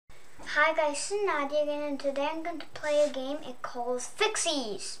Hi guys, this is Nadia again, and today I'm going to play a game. It calls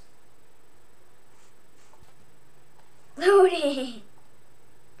Fixies. Loading.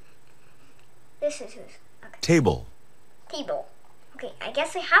 This is who's. Okay. Table. Table. Okay, I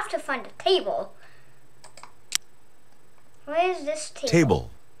guess we have to find a table. Where is this table? Table.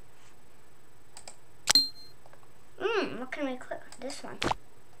 What can we click on? This one.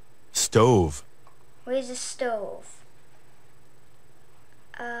 Stove. Where's the stove?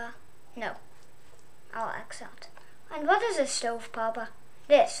 No. I'll X out. And what is a stove, Papa?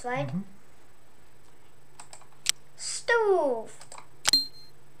 This, right? Stove.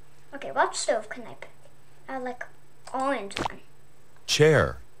 Okay, what stove can I pick? I like orange one.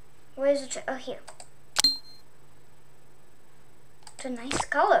 Chair. Where's the chair? Oh, here. It's a nice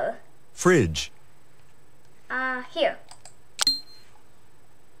color. Fridge. Here.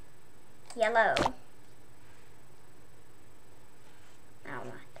 Yellow. Now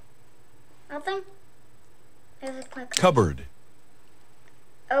what? Nothing? There's a click. Cupboard.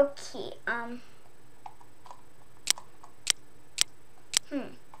 Okay,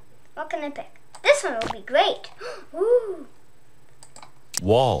 what can I pick? This one will be great. Ooh.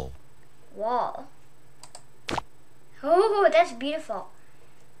 Wall. Wall. Oh, that's beautiful.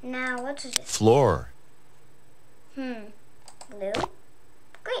 Now, what is this? Floor. Blue.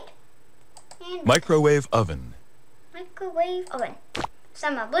 Great. And Microwave oven. microwave oven.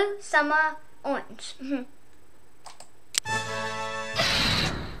 Some are blue, some are orange.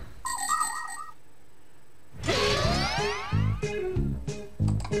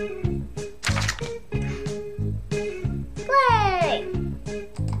 Play!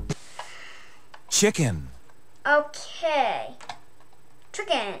 Chicken. Okay.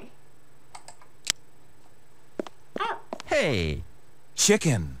 Chicken. Oh, Hey.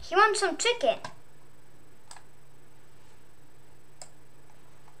 Chicken. he wants some chicken.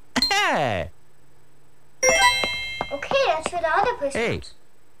 Hey. Okay, that's what the other person Hey. wants.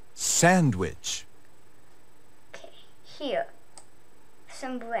 Sandwich. Okay, here.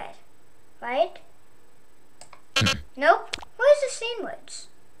 Some bread. Right? Nope. Where's the sandwich?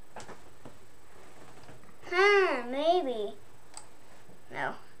 Maybe.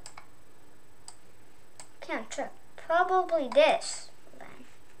 No. Can't check. Probably this, then.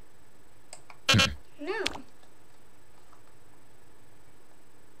 No.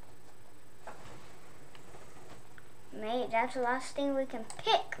 Maybe that's the last thing we can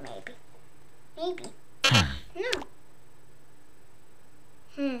pick, maybe. Maybe. No.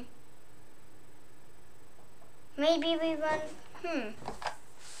 Maybe we run,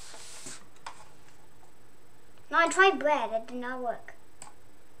 No, I tried bread. It did not work.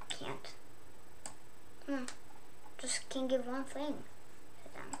 Can't. Just can't give one thing to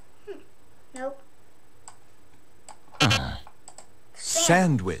them. Nope.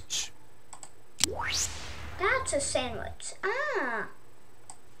 Sandwich. That's a sandwich.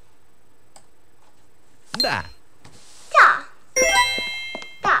 Da. Da.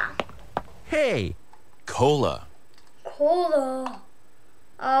 Da. Hey. Cola. Cola.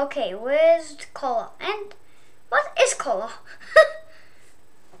 Okay, where's cola? And what is cola?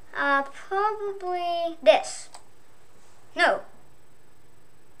 Probably this. No.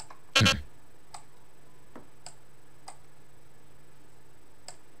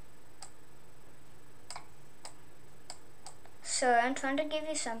 Sir, I'm trying to give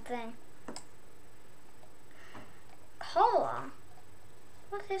you something. Cola?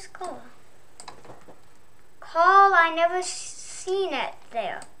 What is cola? Cola, I never seen it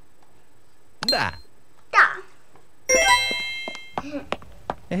there. Da. Da.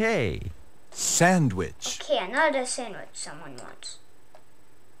 Hey. Sandwich. Okay, another sandwich someone wants.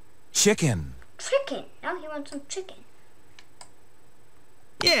 Chicken. Chicken. Now he wants some chicken.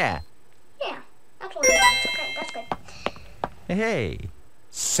 Yeah. Yeah, that's what he wants. Okay, that's good. Hey.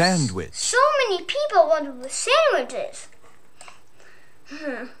 Sandwich. So many people want sandwiches.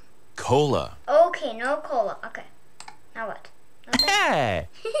 Cola. Okay, no cola. Okay. Now what? Nothing? Hey.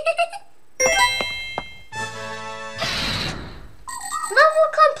 Level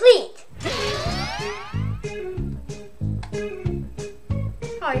complete.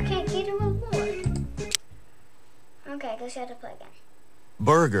 Oh, you can't get a reward. Okay, I guess you have to play again.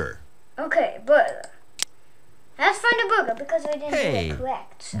 Burger. Okay, burger. Let's find a burger because we didn't Hey. get it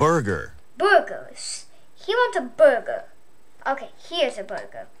correct. So. Burger. Burgers. He wants a burger. Okay, here's a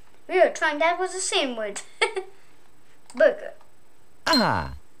burger. We were trying that was a sandwich. Burger.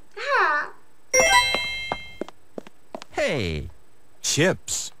 Ah. Ah. Hey.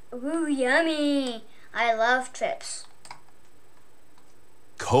 Chips. Ooh, yummy. I love chips.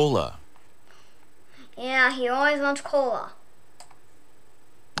 Cola. Yeah, he always wants cola.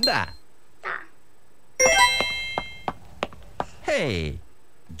 Da. Hey.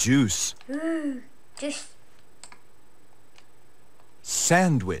 Juice. Ooh, juice.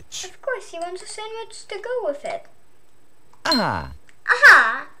 Sandwich. Of course, he wants a sandwich to go with it. Ah.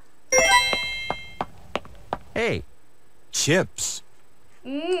 Aha! Hey. Chips.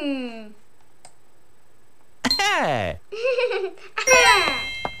 Mmm. Hey.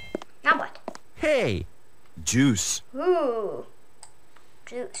 Now what? Hey. Juice. Ooh,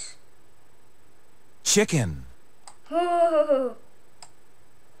 juice. Chicken. Ooh.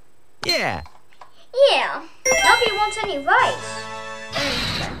 Yeah. Yeah. Nobody wants any rice.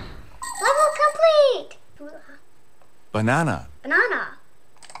 Level complete. Banana. Banana.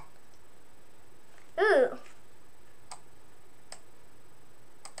 Ooh.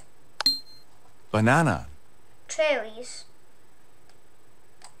 Banana. Cherries.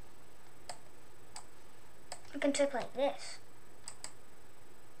 I can type like this.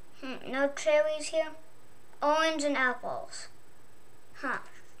 No cherries here. Orange and apples. Huh.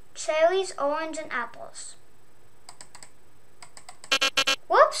 Cherries, orange, and apples.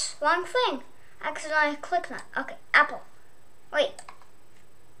 Whoops, wrong thing. Accidentally clicked that. Okay, apple. Wait.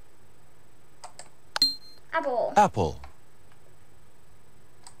 Apple. Apple.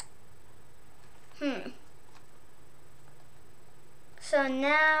 So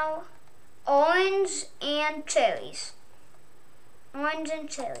now, orange and cherries. Orange and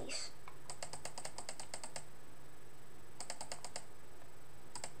cherries.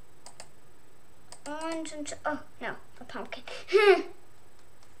 Orange and oh no, a pumpkin.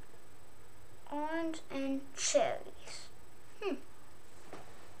 Orange and cherries.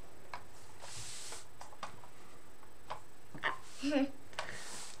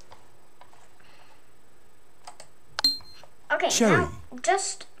 Okay, Cherry. now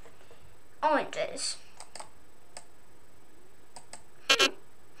just oranges.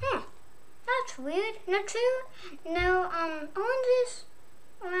 That's weird. No oranges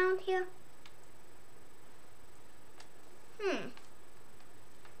around here.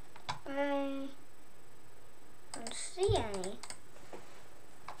 I don't see any.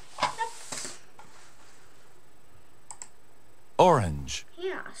 That's, Orange.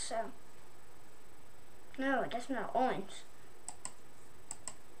 yeah, so. No, that's not orange.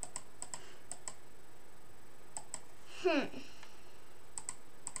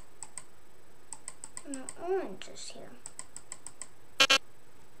 No oranges here.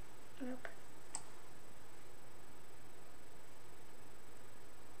 Nope.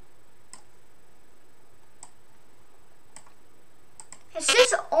 It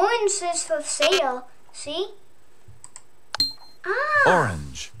says oranges for sale. See? Ah.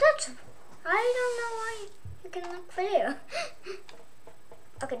 Orange. That's. I don't know why you can look for there.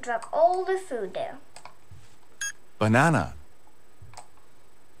 Okay, drop all the food there. Banana.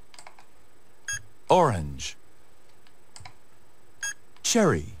 Orange.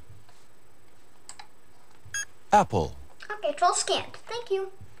 Cherry. Apple. Okay, it's all scanned. Thank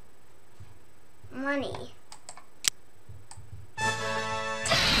you. Money.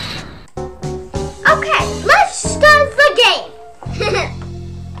 Okay, let's start the game.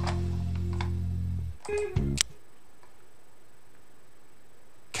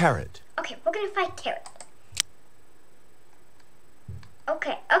 Carrot. Okay, we're gonna fight carrot.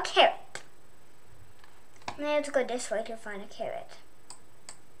 Okay, a carrot. Now let's go this way to find a carrot.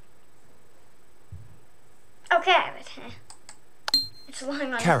 Oh, carrot. It's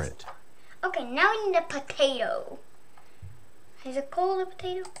lying on Carrot. Okay, now we need a potato. Is it called a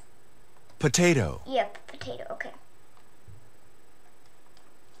potato? Potato. Yep, potato, okay.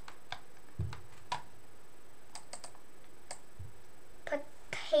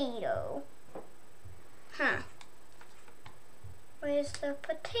 Potato. Huh. Where's the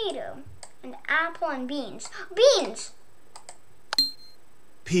potato? And apple and beans. Beans!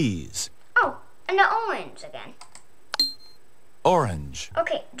 Peas. Oh, and the orange again. Orange.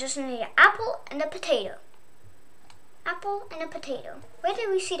 Okay, just need an apple and a potato. Apple and a potato. Where did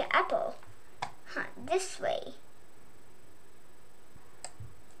we see the apple? Huh, this way.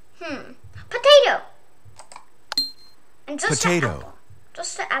 Potato! And just Potato. the apple.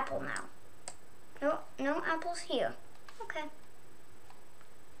 Just the apple now. No apples here. Okay.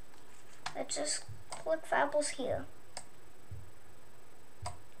 Let's just look for apples here.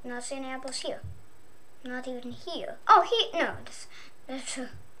 Not seeing any apples here. Not even here. Oh, here. No, that's true.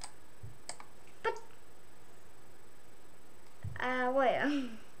 But where?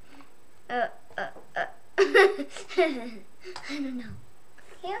 I don't know.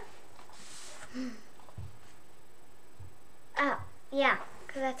 Here? Oh, yeah,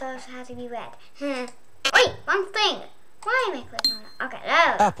 because I thought it had to be red. Wait, wrong thing. Why am I clicking on it? Okay,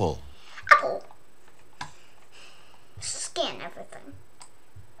 there. Apple. Apple. scan everything.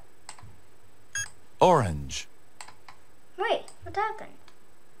 Orange. Wait, what happened?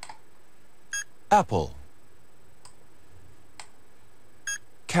 Apple.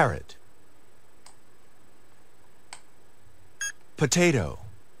 Carrot. Potato.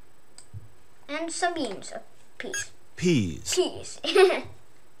 And some beans. Peas. Peas. Peas.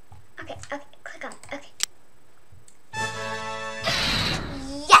 Okay, click on. Okay.